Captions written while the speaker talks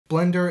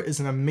Blender is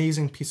an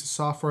amazing piece of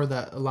software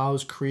that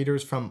allows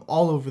creators from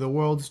all over the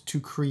world to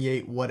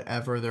create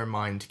whatever their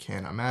mind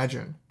can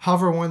imagine.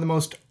 However, one of the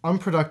most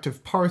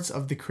unproductive parts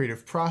of the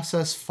creative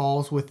process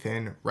falls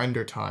within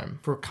render time.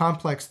 For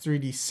complex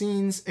 3D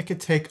scenes, it could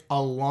take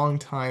a long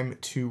time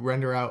to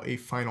render out a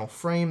final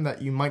frame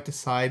that you might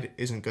decide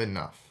isn't good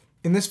enough.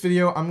 In this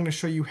video, I'm going to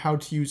show you how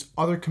to use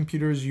other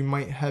computers you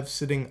might have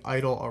sitting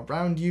idle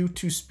around you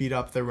to speed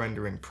up the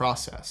rendering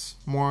process.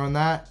 More on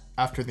that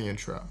after the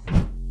intro.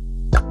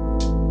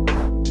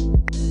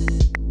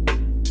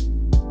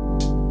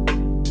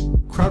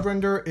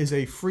 CrowdRender is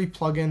a free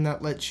plugin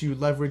that lets you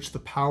leverage the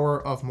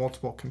power of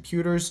multiple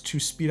computers to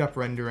speed up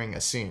rendering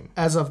a scene.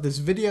 As of this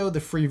video, the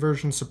free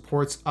version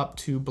supports up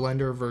to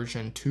Blender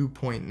version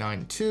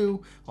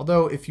 2.92,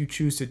 although if you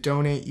choose to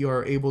donate, you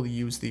are able to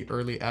use the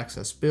early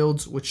access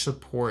builds, which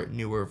support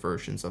newer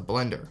versions of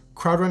Blender.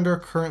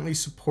 CrowdRender currently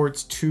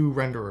supports 2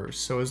 renderers,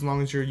 so as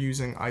long as you're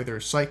using either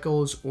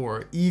Cycles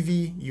or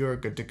Eevee, you're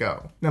good to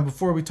go. Now,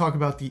 before we talk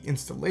about the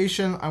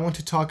installation, I want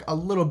to talk a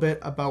little bit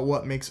about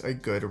what makes a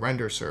good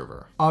render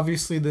server.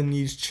 Obviously, the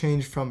needs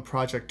change from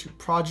project to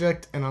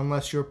project, and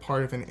unless you're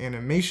part of an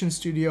animation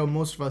studio,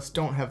 most of us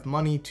don't have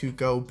money to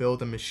go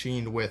build a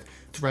machine with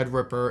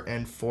Threadripper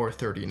and 4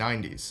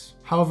 3090s.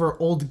 However,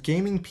 old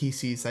gaming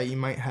PCs that you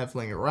might have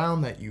laying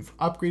around that you've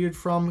upgraded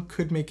from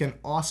could make an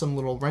awesome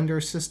little render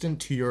assistant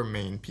to your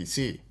main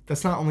PC.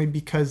 That's not only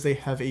because they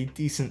have a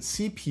decent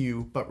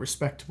CPU, but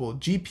respectable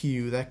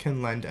GPU that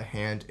can lend a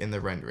hand in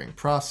the rendering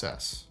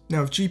process.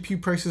 Now, if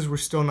GPU prices were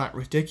still not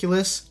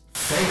ridiculous,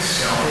 thanks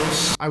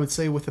sellers, I would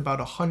say with about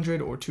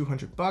 100 or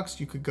 200 bucks,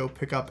 you could go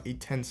pick up a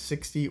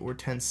 1060 or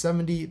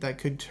 1070 that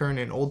could turn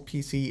an old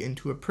PC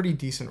into a pretty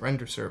decent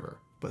render server.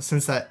 But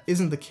since that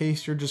isn't the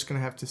case, you're just going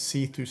to have to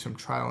see through some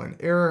trial and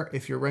error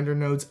if your render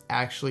nodes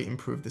actually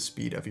improve the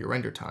speed of your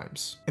render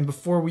times. And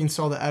before we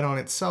install the add-on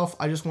itself,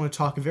 I just want to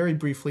talk very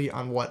briefly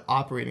on what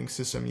operating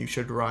system you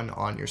should run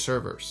on your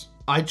servers.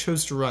 I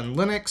chose to run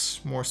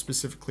Linux, more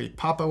specifically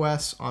Pop!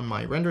 OS, on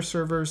my render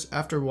servers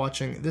after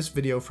watching this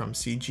video from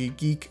CG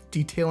Geek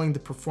detailing the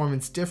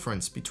performance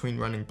difference between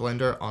running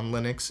Blender on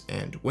Linux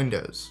and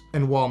Windows.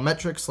 And while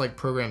metrics like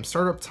program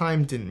startup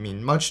time didn't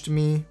mean much to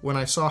me, when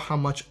I saw how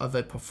much of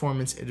a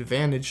performance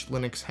advantage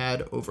Linux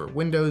had over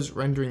Windows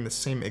rendering the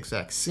same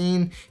exact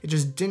scene, it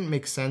just didn't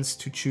make sense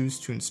to choose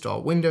to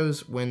install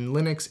Windows when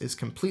Linux is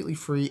completely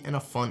free and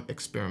a fun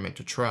experiment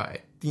to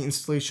try. The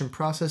installation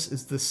process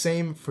is the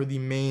same for the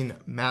main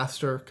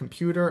master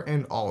computer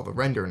and all the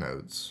render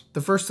nodes.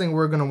 The first thing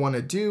we're going to want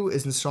to do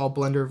is install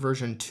Blender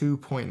version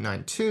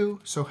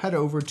 2.92, so head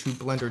over to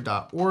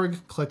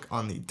blender.org, click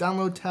on the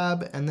download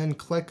tab, and then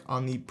click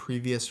on the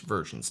previous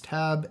versions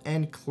tab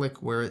and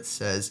click where it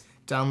says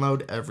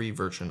download every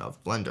version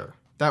of Blender.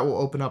 That will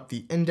open up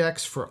the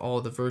index for all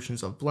the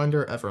versions of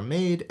Blender ever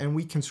made, and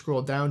we can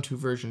scroll down to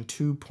version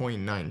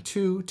 2.92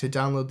 to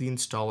download the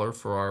installer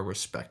for our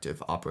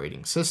respective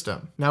operating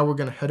system. Now we're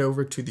going to head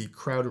over to the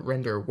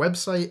CrowdRender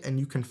website, and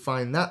you can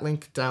find that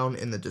link down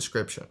in the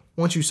description.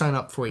 Once you sign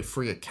up for a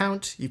free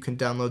account, you can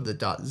download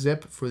the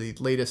 .zip for the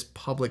latest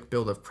public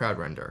build of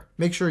CrowdRender.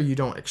 Make sure you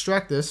don't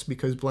extract this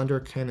because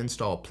Blender can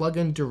install a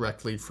plugin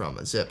directly from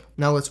a zip.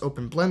 Now let's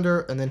open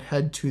Blender and then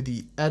head to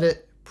the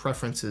Edit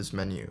Preferences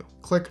menu.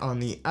 Click on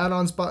the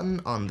add-ons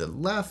button on the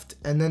left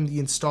and then the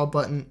install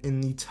button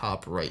in the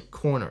top right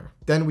corner.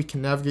 Then we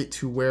can navigate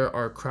to where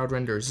our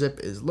CrowdRender zip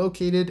is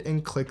located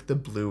and click the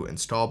blue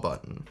install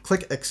button.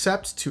 Click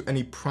accept to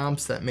any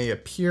prompts that may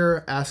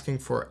appear asking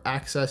for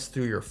access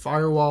through your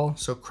firewall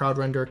so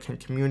CrowdRender can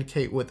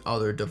communicate with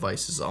other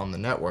devices on the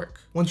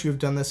network. Once you have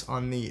done this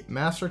on the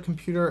master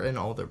computer and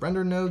all the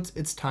render nodes,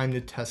 it's time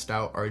to test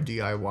out our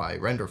DIY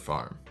render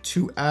farm.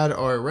 To add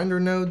our render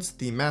nodes,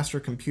 the master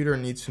computer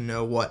needs to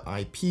know what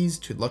IPs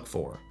to look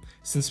for.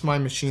 Since my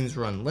machines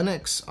run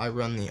Linux, I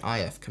run the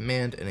if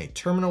command in a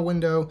terminal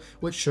window,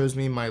 which shows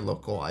me my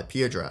local IP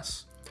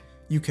address.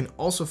 You can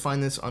also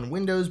find this on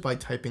Windows by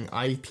typing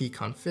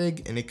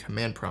ipconfig in a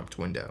command prompt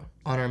window.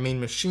 On our main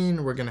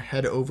machine, we're going to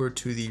head over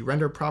to the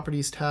Render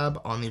Properties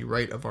tab on the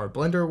right of our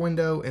Blender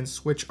window and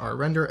switch our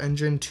render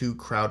engine to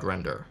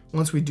CrowdRender.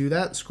 Once we do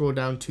that, scroll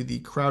down to the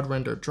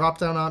CrowdRender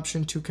dropdown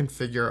option to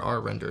configure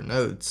our render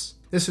nodes.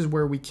 This is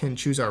where we can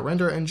choose our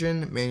render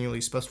engine,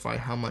 manually specify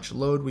how much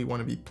load we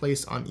want to be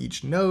placed on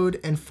each node,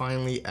 and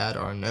finally add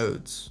our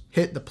nodes.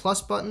 Hit the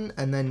plus button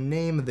and then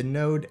name the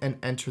node and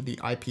enter the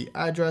IP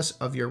address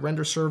of your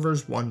render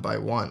servers one by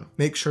one.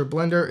 Make sure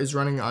Blender is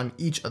running on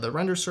each of the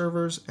render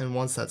servers, and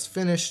once that's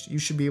finished, you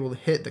should be able to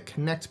hit the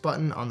connect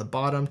button on the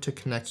bottom to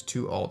connect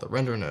to all the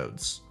render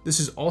nodes. This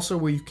is also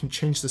where you can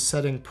change the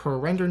setting per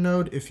render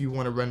node if you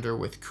want to render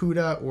with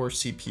CUDA or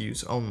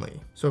CPUs only.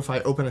 So if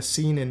I open a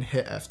scene and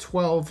hit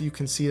F12, you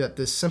can see that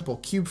this simple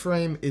cube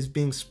frame is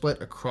being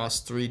split across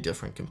 3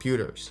 different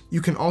computers.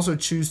 You can also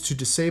choose to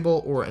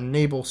disable or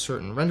enable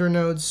certain render render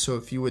nodes, so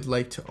if you would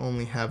like to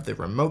only have the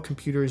remote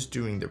computers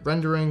doing the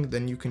rendering,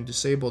 then you can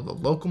disable the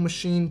local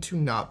machine to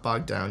not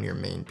bog down your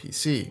main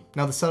PC.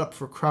 Now the setup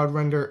for crowd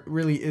render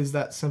really is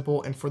that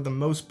simple, and for the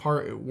most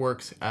part it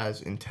works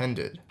as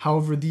intended.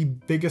 However, the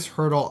biggest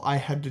hurdle I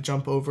had to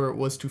jump over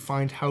was to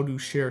find how to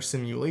share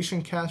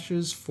simulation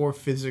caches for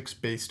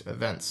physics-based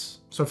events.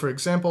 So for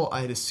example,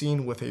 I had a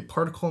scene with a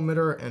particle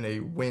emitter and a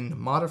wind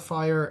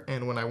modifier,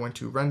 and when I went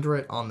to render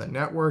it on the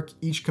network,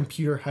 each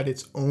computer had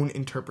its own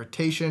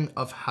interpretation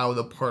of how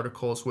the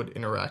particles would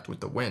interact with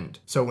the wind.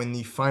 So in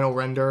the final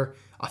render,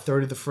 a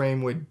third of the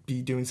frame would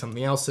be doing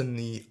something else and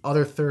the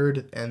other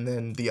third, and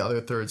then the other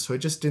third, so it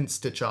just didn't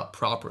stitch up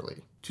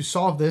properly. To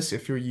solve this,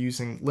 if you're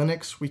using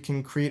Linux, we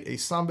can create a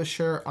Samba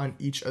share on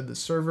each of the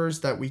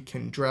servers that we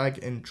can drag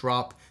and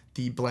drop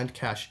the blend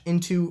cache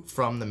into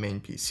from the main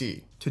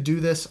PC. To do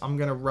this, I'm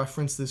going to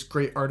reference this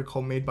great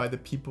article made by the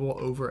people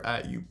over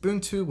at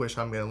Ubuntu, which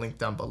I'm going to link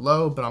down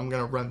below, but I'm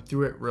going to run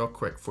through it real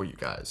quick for you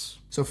guys.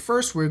 So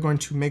first, we're going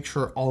to make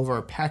sure all of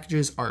our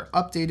packages are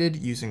updated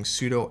using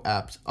sudo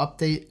apt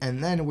update,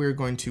 and then we're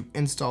going to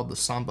install the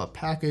Samba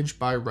package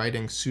by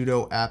writing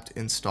sudo apt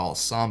install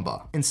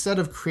Samba. Instead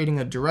of creating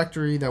a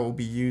directory that will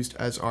be used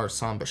as our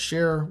Samba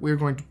share, we're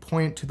going to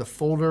point to the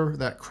folder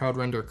that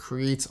CrowdRender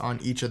creates on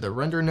each of the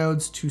render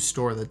nodes to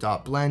store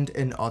the .blend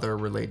and other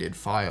related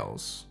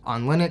files.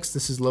 On Linux,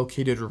 this is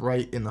located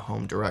right in the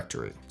home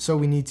directory. So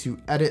we need to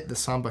edit the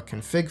Samba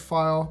config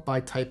file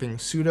by typing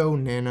sudo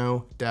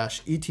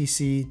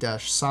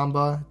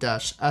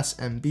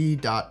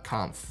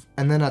nano-etc-samba-smb.conf.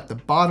 And then at the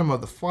bottom of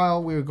the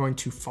file, we are going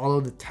to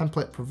follow the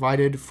template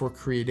provided for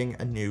creating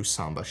a new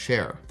Samba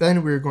share.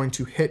 Then we're going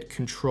to hit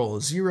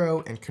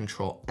Ctrl-0 and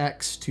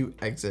Ctrl-X to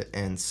exit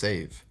and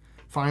save.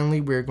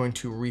 Finally, we're going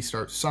to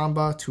restart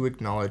Samba to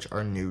acknowledge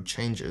our new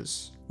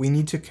changes. We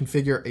need to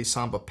configure a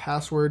Samba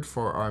password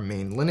for our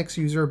main Linux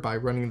user by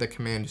running the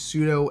command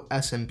sudo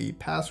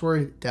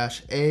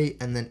smbpassword-a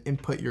and then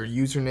input your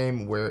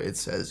username where it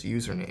says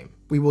username.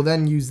 We will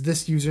then use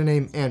this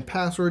username and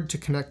password to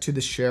connect to the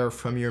share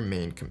from your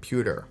main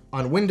computer.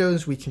 On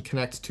Windows, we can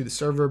connect to the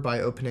server by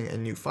opening a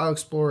new file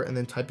explorer and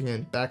then typing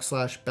in /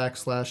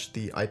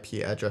 the IP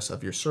address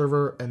of your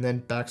server and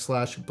then /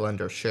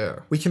 blender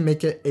share. We can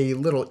make it a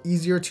little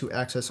easier to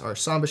access our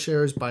Samba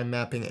shares by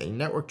mapping a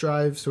network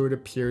drive so it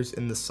appears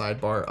in the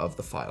sidebar of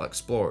the file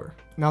explorer.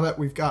 Now that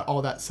we've got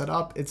all that set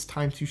up, it's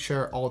time to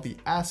share all the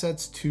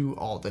assets to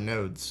all the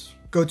nodes.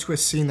 Go to a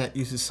scene that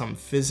uses some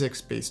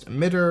physics-based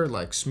emitter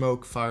like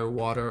smoke, fire,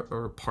 water,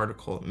 or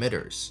particle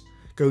emitters.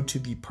 Go to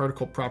the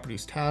particle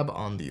properties tab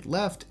on the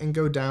left and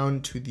go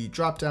down to the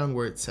drop-down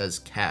where it says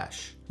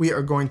cache. We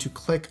are going to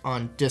click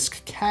on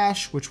disk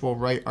cache, which will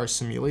write our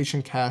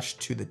simulation cache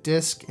to the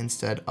disk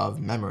instead of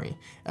memory,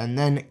 and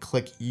then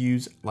click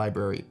use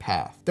library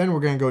path. Then we're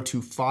going to go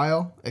to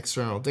file,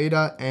 external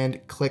data, and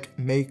click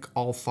make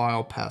all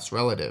file paths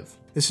relative.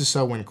 This is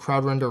so when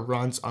CrowdRender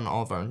runs on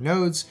all of our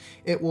nodes,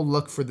 it will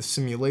look for the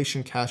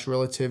simulation cache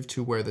relative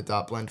to where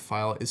the .blend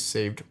file is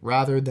saved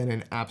rather than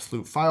an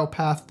absolute file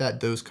path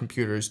that those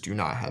computers do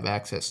not have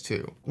access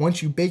to.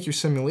 Once you bake your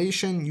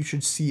simulation, you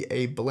should see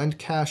a blend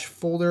cache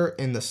folder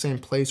in the same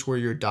place where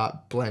your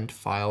 .blend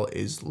file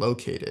is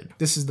located.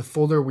 This is the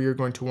folder we are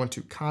going to want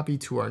to copy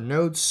to our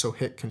nodes, so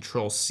hit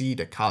Ctrl-C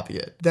to copy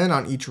it. Then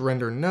on each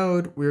render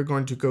node, we are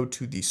going to go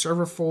to the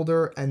server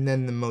folder, and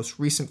then the most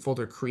recent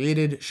folder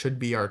created should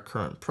be our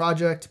current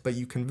project, but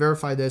you can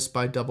verify this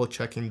by double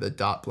checking the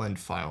 .blend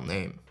file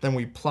name. Then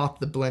we plop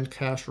the blend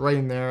cache right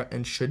in there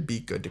and should be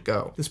good to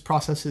go. This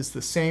process is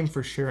the same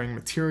for sharing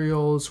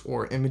materials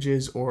or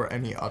images or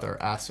any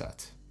other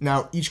asset.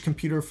 Now, each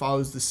computer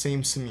follows the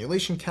same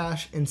simulation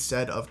cache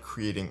instead of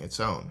creating its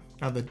own.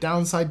 Now, the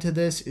downside to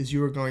this is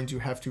you are going to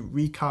have to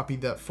recopy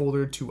that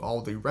folder to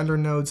all the render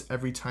nodes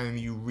every time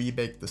you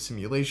rebake the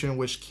simulation,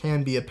 which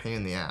can be a pain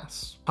in the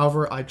ass.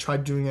 However, I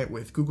tried doing it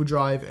with Google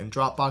Drive and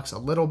Dropbox a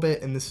little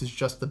bit, and this is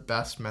just the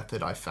best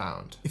method I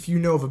found. If you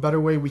know of a better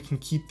way we can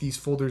keep these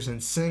folders in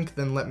sync,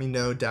 then let me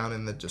know down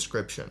in the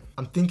description.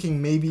 I'm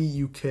thinking maybe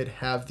you could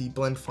have the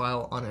blend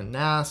file on a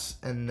NAS,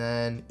 and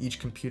then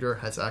each computer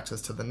has access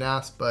to the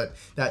NAS, but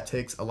that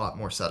takes a lot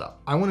more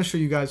setup. I want to show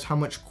you guys how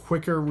much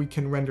quicker we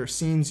can render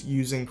scenes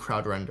using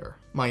CrowdRender.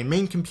 My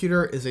main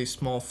computer is a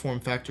small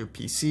form factor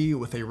PC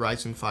with a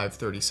Ryzen 5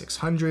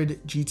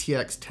 3600,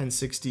 GTX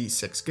 1060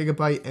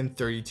 6GB, and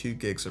 32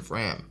 gigs of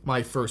RAM.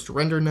 My first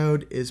render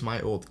node is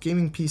my old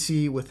gaming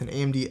PC with an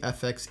AMD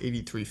FX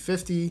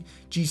 8350,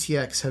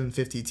 GTX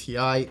 750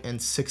 Ti,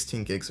 and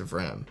 16 gigs of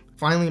RAM.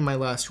 Finally, my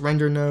last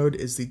render node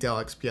is the Dell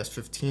XPS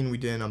 15 we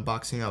did an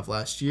unboxing of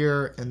last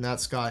year, and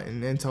that's got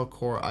an Intel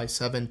Core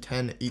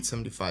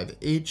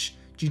i7-10875H,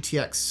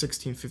 GTX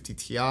 1650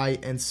 Ti,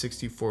 and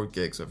 64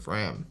 gigs of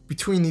RAM.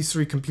 Between these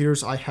three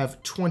computers, I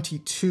have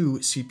 22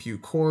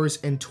 CPU cores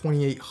and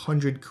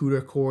 2800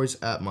 CUDA cores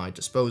at my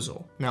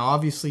disposal. Now,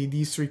 obviously,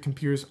 these three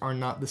computers are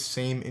not the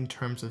same in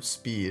terms of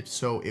speed,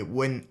 so it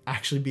wouldn't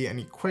actually be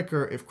any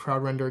quicker if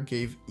CrowdRender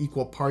gave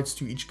equal parts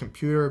to each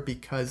computer,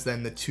 because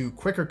then the two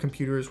quicker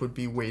computers would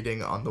be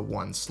waiting on the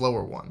one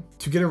slower one.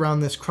 To get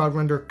around this,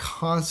 CrowdRender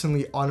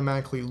constantly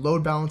automatically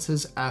load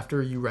balances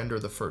after you render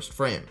the first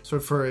frame. So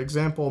for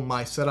example,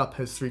 my setup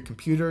has 3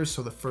 computers,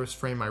 so the first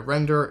frame I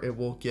render, it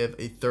will give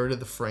a third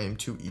of the frame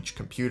to each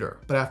computer.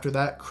 But after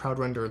that,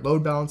 CrowdRender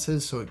load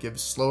balances, so it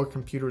gives slower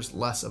computers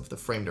less of the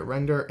frame to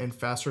render and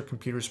faster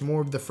computers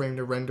more of the frame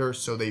to render,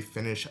 so they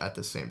finish at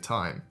the same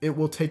time. It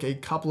will take a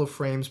couple of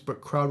frames,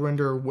 but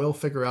CrowdRender will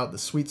figure out the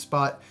sweet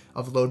spot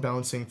of load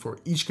balancing for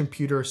each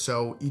computer,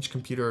 so each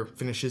computer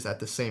finishes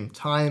at the same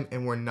time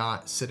and we're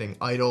not sitting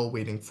idle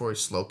waiting for a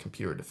slow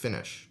computer to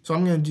finish. So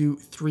I'm going to do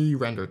 3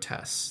 render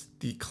tests.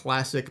 The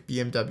classic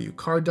BMW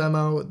car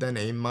demo, then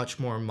a much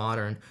more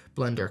modern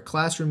Blender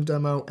classroom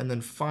demo, and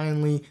then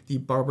finally the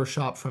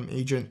barbershop from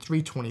Agent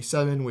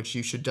 327, which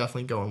you should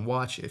definitely go and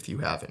watch if you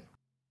haven't.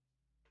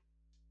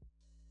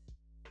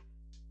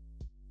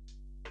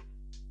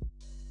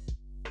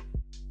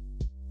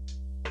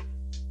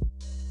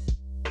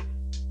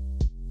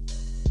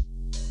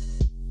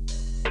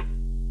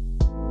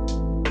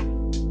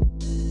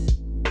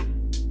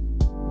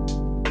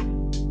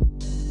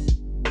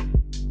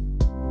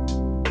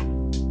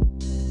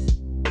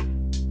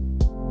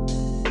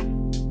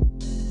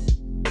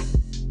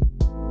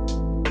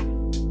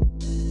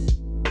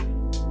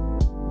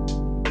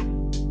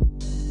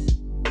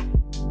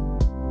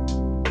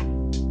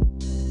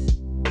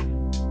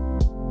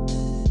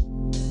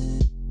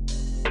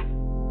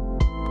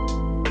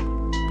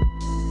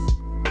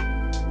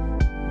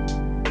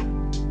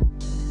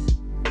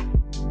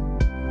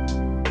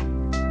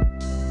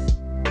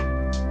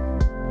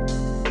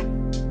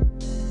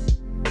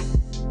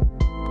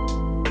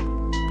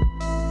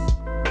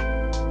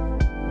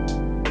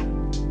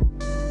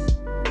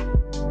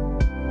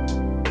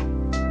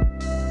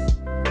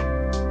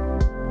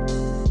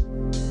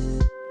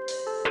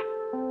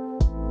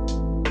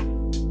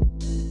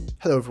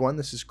 Hello everyone,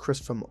 this is Chris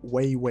from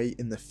way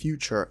in the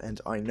future, and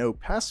I know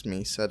past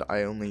me said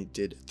I only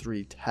did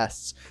 3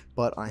 tests,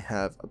 but I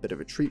have a bit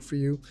of a treat for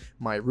you.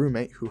 My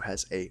roommate, who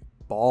has a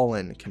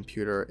ballin'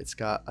 computer, it's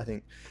got, I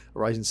think, a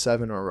Ryzen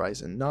 7 or a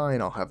Ryzen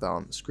 9, I'll have that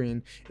on the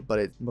screen,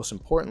 but most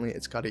importantly,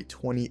 it's got a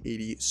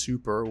 2080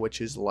 Super, which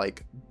is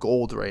like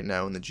gold right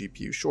now in the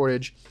GPU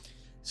shortage.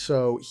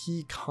 So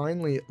he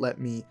kindly let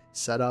me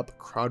set up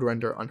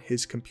CrowdRender on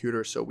his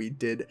computer, so we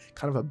did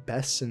kind of a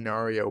best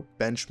scenario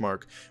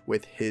benchmark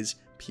with his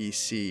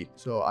PC.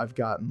 So I've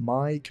got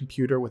my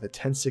computer with a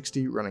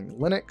 1060 running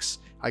Linux.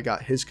 I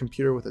got his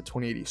computer with a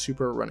 2080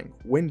 Super running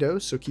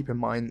Windows. So keep in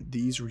mind,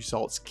 these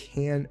results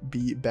can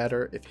be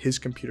better if his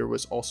computer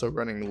was also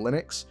running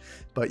Linux,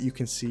 but you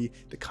can see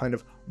the kind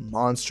of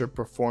monster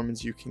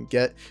performance you can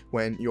get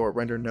when your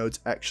render nodes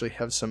actually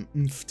have some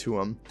oomph to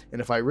them. And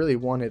if I really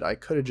wanted, I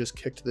could have just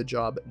kicked the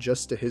job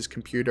just to his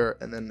computer,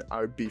 and then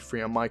I would be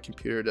free on my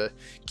computer to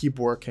keep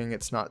working.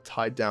 It's not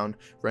tied down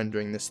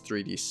rendering this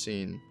 3D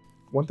scene.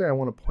 One thing I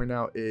want to point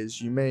out is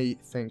you may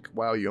think,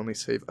 wow, you only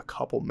save a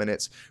couple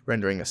minutes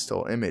rendering a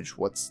still image.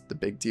 What's the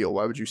big deal?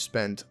 Why would you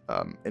spend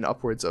in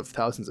upwards of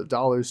thousands of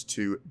dollars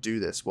to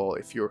do this? Well,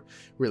 if you're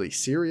really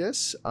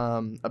serious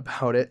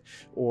about it,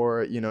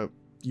 or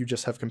you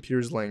just have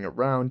computers laying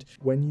around,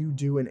 when you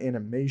do an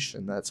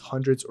animation that's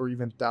hundreds or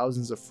even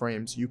thousands of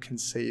frames, you can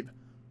save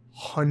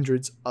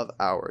hundreds of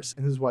hours.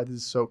 And this is why this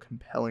is so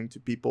compelling to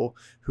people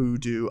who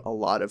do a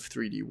lot of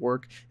 3D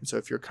work. And so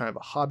if you're kind of a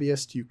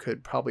hobbyist, you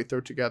could probably throw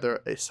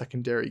together a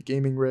secondary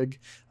gaming rig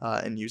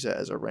and use it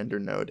as a render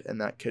node, and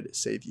that could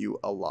save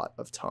you a lot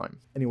of time.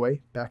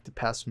 Anyway, back to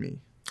past me.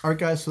 Alright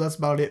guys, so that's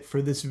about it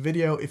for this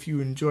video. If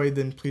you enjoyed,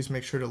 then please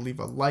make sure to leave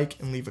a like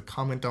and leave a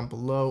comment down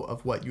below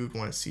of what you would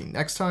want to see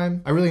next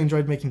time. I really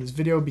enjoyed making this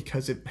video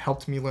because it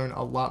helped me learn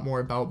a lot more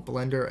about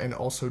Blender and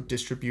also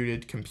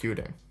distributed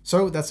computing.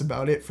 So that's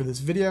about it for this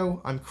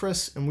video. I'm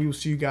Chris, and we will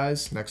see you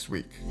guys next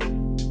week.